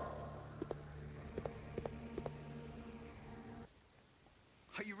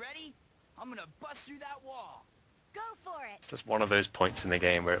 Are you ready? I'm gonna bust through that wall. Go for it! It's just one of those points in the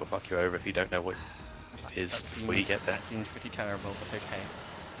game where it'll fuck you over if you don't know what it is before you get there. That seems pretty terrible, but okay.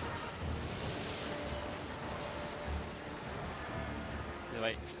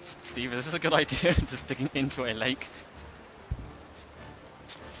 Wait, Steve, is this a good idea? Just digging into a lake?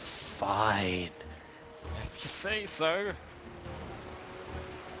 Fine. If you say so.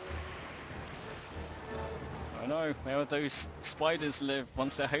 I know, where would those spiders live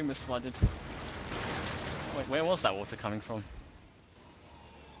once their home is flooded? Wait, where was that water coming from?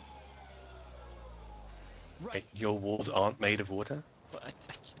 Wait, your walls aren't made of water? Well,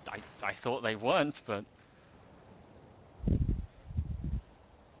 I thought they weren't, but...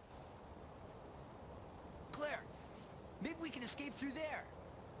 Claire, maybe we can escape through there.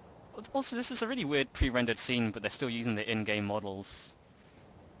 Also, this is a really weird pre-rendered scene, but they're still using the in-game models.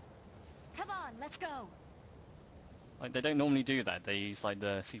 Come on, let's go! Like, they don't normally do that. They use, like,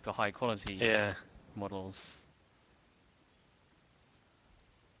 the super high quality Yeah. models.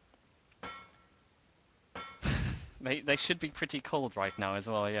 They should be pretty cold right now as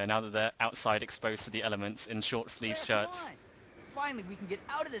well, yeah, now that they're outside exposed to the elements in short sleeve Claire, shirts. come on. Finally, we can get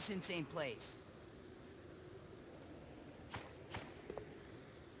out of this insane place.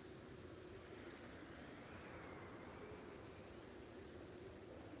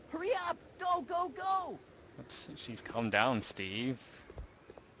 Hurry up! Go, go, go! But she's calmed down, Steve.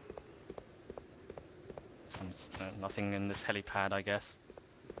 Nothing in this helipad, I guess.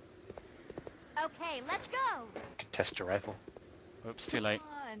 Okay, let's go! Could test your rifle. Oops, too late. Come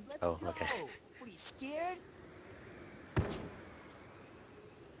on, let's Oh, go. okay. What, are you scared?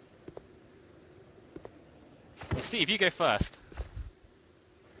 Hey, Steve, you go first.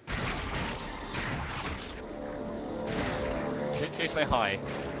 Go say hi.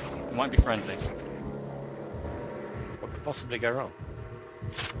 It might be friendly. What could possibly go wrong?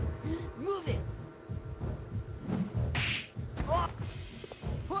 Move it! Oh.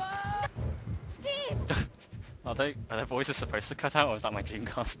 Ah! Steve! Are their voices supposed to cut out, or is that my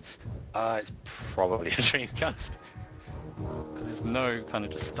Dreamcast? It's probably a Dreamcast. Because there's no kind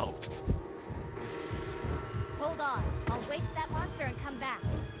of just stopped. Hold on. I'll wait for that monster and come back.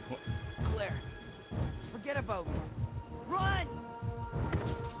 Claire, forget about me. Run!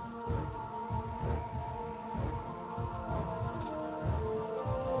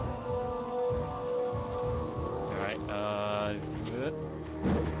 Alright, good.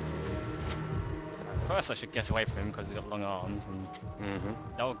 So first I should get away from him because he's got long arms and... Mm-hmm.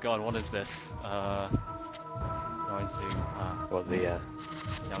 Oh god, what is this? I zoom? What, the Yeah,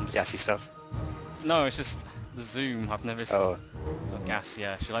 I'm just... gassy stuff? No, it's just the zoom. I've never seen... Oh, Oh, gas,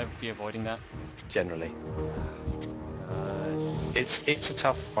 yeah. Should I be avoiding that? generally. Uh, It's a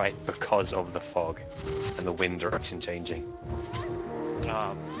tough fight because of the fog and the wind direction changing.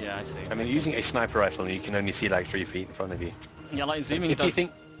 yeah, I see. I mean, you're using a sniper rifle and you can only see like 3 feet in front of you. Yeah, like zooming If does... you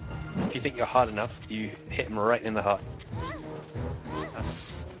think you're hard enough, you hit him right in the heart.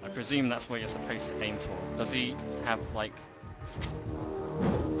 That's... I presume that's what you're supposed to aim for. Does he have, like...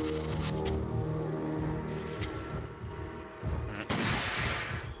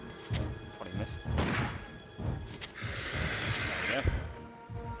 Probably missed. There we go.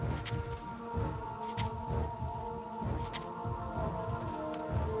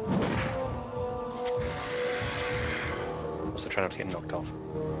 Also try not to get knocked off.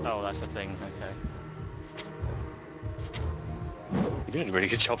 Oh, that's the thing, okay. You're doing a really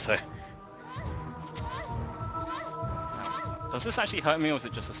good job though. Does this actually hurt me or is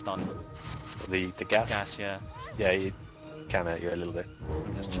it just a stun? The gas? Gas, yeah. Yeah, it can hurt you a little bit.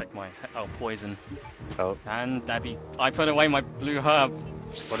 Just check my... Oh, poison. Oh, And Dabby... I put away my blue herb.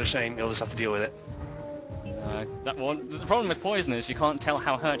 what a shame. You'll just have to deal with it. That one. The problem with poison is you can't tell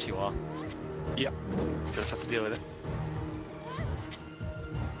how hurt you are. Yep. You'll just have to deal with it.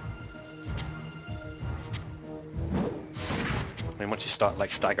 I mean, once you start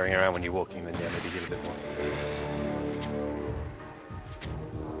like staggering around when you're walking, then yeah, maybe heal a bit more.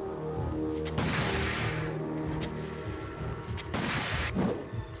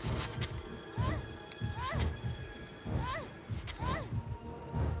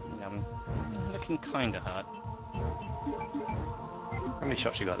 Yeah, I'm looking kinda hurt. How many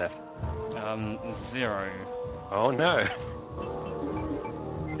shots you got left? 0. Oh no!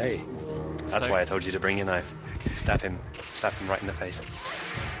 Hey, that's So- why I told you to bring your knife. Stab him right in the face.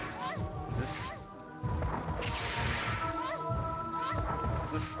 Is this...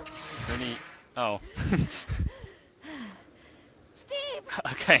 Is this really... Oh. Steve!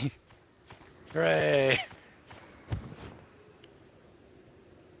 Okay. Hooray!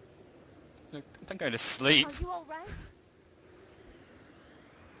 Look, don't go to sleep. Are you alright?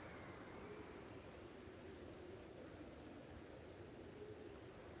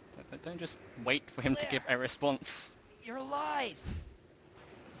 Don't just wait for him to give a response. You're alive!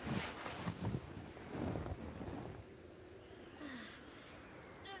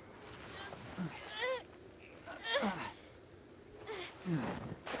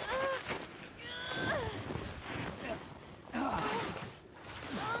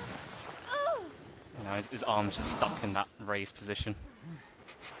 You know, his arm's just stuck in that raised position.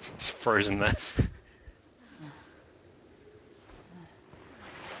 Just frozen there.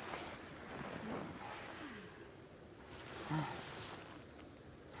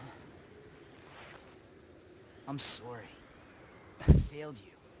 I'm sorry. I failed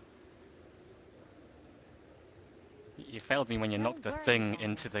you. You failed me when you knocked the Don't worry thing about it.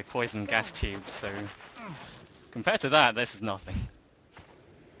 into the poison Let's gas go. tube, so... Compared to that, this is nothing.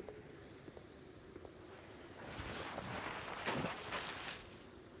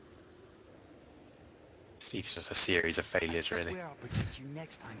 Steve's just a series of failures, I really. swear I'll protect you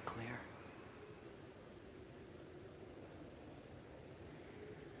next time, Claire.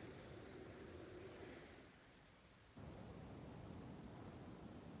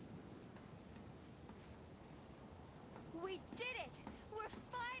 We did it! We're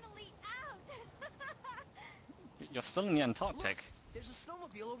finally out! You're still in the Antarctic. There's a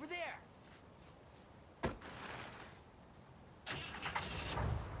snowmobile over there.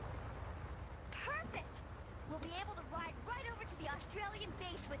 Perfect! We'll be able to ride right over to the Australian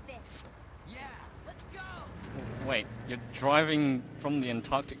base with this. Yeah, let's go! Wait, you're driving from the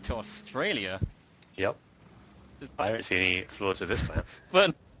Antarctic to Australia? Yep. Is- I don't see any flaws with this plan.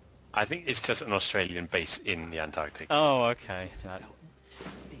 But... I think it's just an Australian base in the Antarctic. Oh, okay.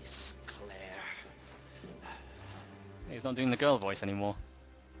 Miss Claire. He's not doing the girl voice anymore.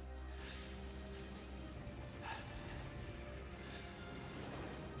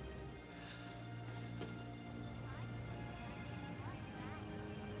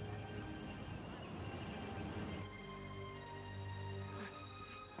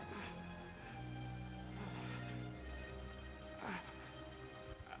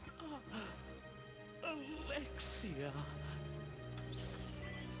 Alexia.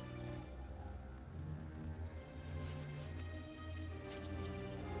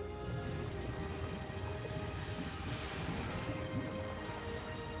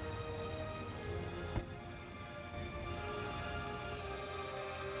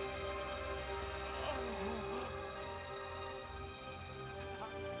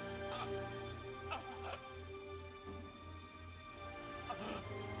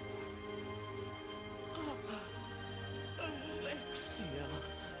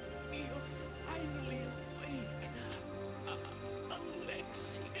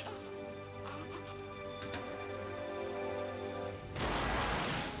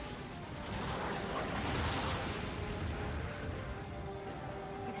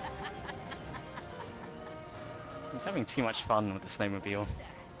 He's having too much fun with the snowmobile.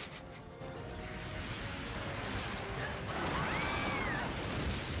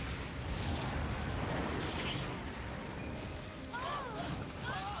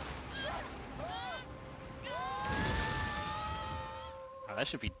 Oh, that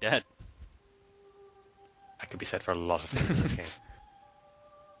should be dead. That could be said for a lot of things in this game.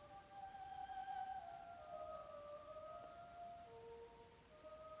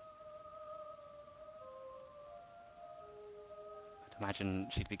 I'd imagine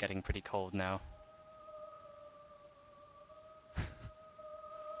she'd be getting pretty cold now.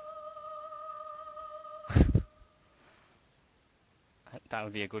 That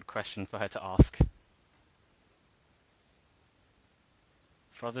would be a good question for her to ask.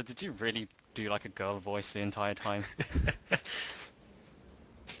 Brother, did you really do like a girl voice the entire time?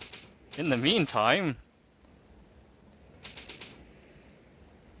 In the meantime...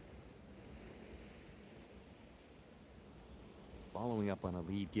 Following up on a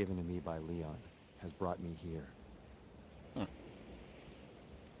lead given to me by Leon has brought me here. So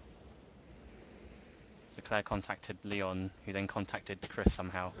Claire contacted Leon, who then contacted Chris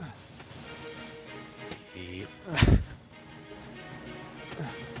somehow. Yep.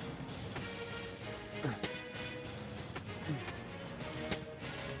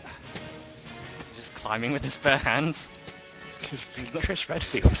 Just climbing with his bare hands. Because he's not Chris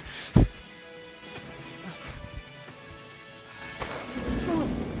Redfield.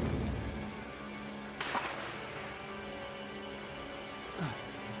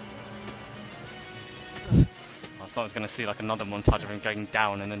 I thought I was going to see like another montage of him going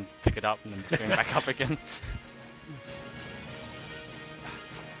down and then pick it up and then going back up again.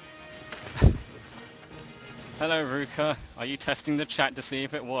 Hello, Ruka. Are you testing the chat to see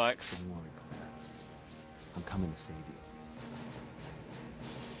if it works? Don't worry, Claire. I'm coming to save you.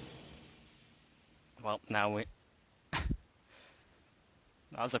 Well, now we... That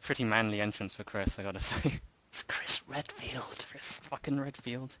was a pretty manly entrance for Chris, I gotta say. It's Chris Redfield. Chris fucking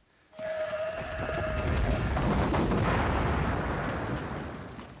Redfield.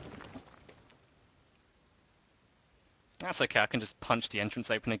 That's okay, I can just punch the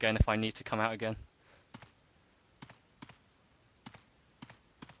entrance open again if I need to come out again.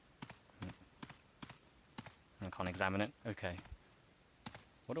 I can't examine it. Okay.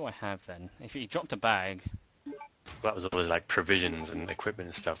 What do I have then? If he dropped a bag... That was all his like provisions and equipment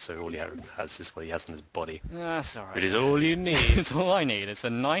and stuff, so all he has is what he has on his body. That's alright. It is all you need. It's all I need. It's a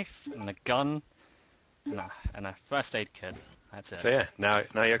knife and a gun and a first aid kit. That's it. So yeah,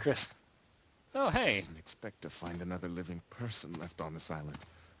 now you're Chris. Oh, hey. Didn't expect to find another living person left on this island.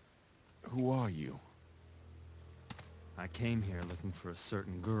 Who are you? I came here looking for a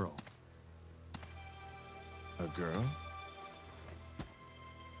certain girl. A girl?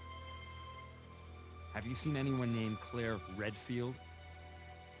 Have you seen anyone named Claire Redfield?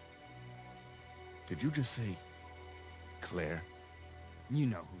 Did you just say Claire? You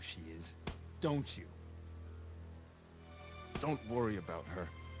know who she is, don't you? Don't worry about her.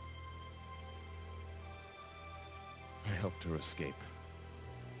 I helped her escape.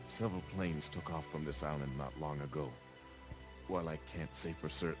 Several planes took off from this island not long ago. While I can't say for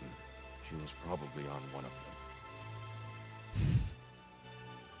certain, she was probably on one of them.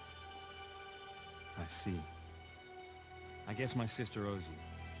 I see. I guess my sister owes you.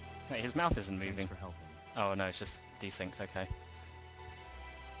 Hey, his mouth isn't moving. Thanks for helping. Oh no, it's just desynced, okay.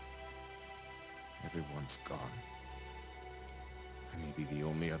 Everyone's gone. I may be the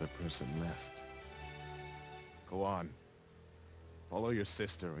only other person left. Go on. Follow your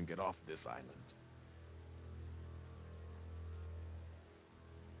sister and get off this island.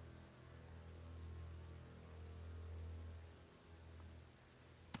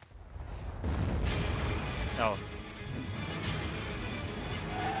 Oh.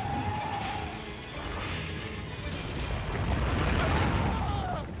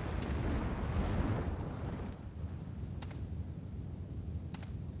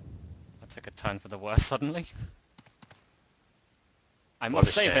 That took a turn for the worse suddenly. I What must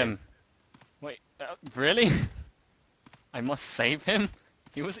a save shame. him. Wait, really? I must save him?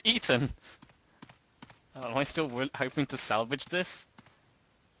 He was eaten. Am I still hoping to salvage this?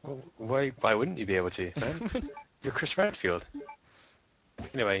 Well, why wouldn't you be able to, man? You're Chris Redfield.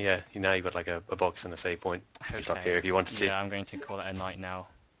 Anyway, yeah, now you've got like a box and a save point. You could stop here if you wanted to. Yeah, I'm going to call it a night now.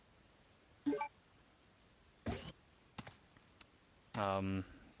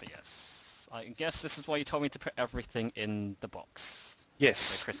 But yes, I guess this is why you told me to put everything in the box. Yes,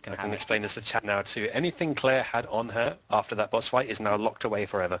 So Chris can I have can it. explain this to chat now too. Anything Claire had on her after that boss fight is now locked away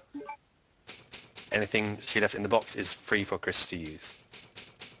forever. Anything she left in the box is free for Chris to use.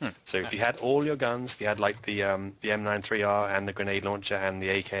 So if you had all your guns, if you had like the M93R and the grenade launcher and the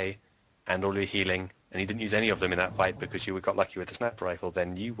AK and all your healing, and you didn't use any of them in that fight because you got lucky with the sniper rifle,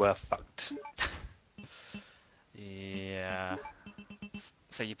 then you were fucked. Yeah.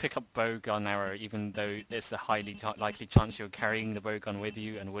 So you pick up bow gun arrow even though there's a highly likely chance you're carrying the bow gun with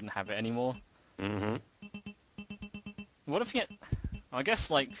you and wouldn't have it anymore. Mm-hmm. What if you... I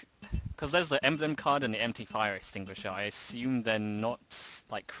guess, like... Because there's the emblem card and the empty fire extinguisher. I assume they're not,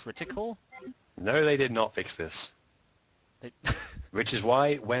 like, critical? No, they did not fix this. They... Which is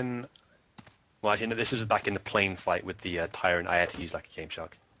why when... Well, actually, no, this was back in the plane fight with the Tyrant. I had to use like a Game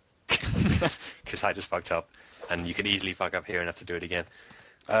Shark. Because I just fucked up. And you can easily fuck up here and have to do it again.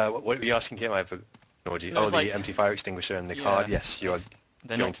 What were you asking, Kim? I have ignored you. No, the like, empty fire extinguisher and the card. Yes, you are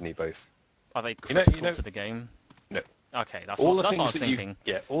going to need both. Are they critical to the game? No. Okay, that's all what the I things was that thinking.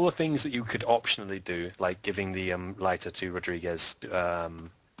 all the things that you could optionally do, like giving the lighter to Rodriguez,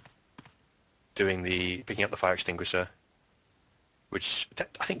 picking up the fire extinguisher, which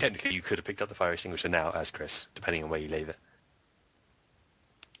I think technically you could have picked up the fire extinguisher now as Chris, depending on where you leave it.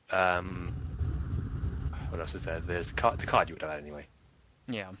 What else is there? There's the card. The card you would have had anyway.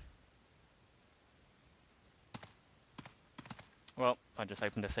 Yeah. Well, I just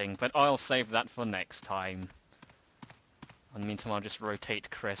opened a thing, but I'll save that for next time. In the meantime, I'll just rotate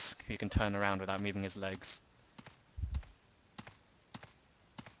Chris, who can turn around without moving his legs.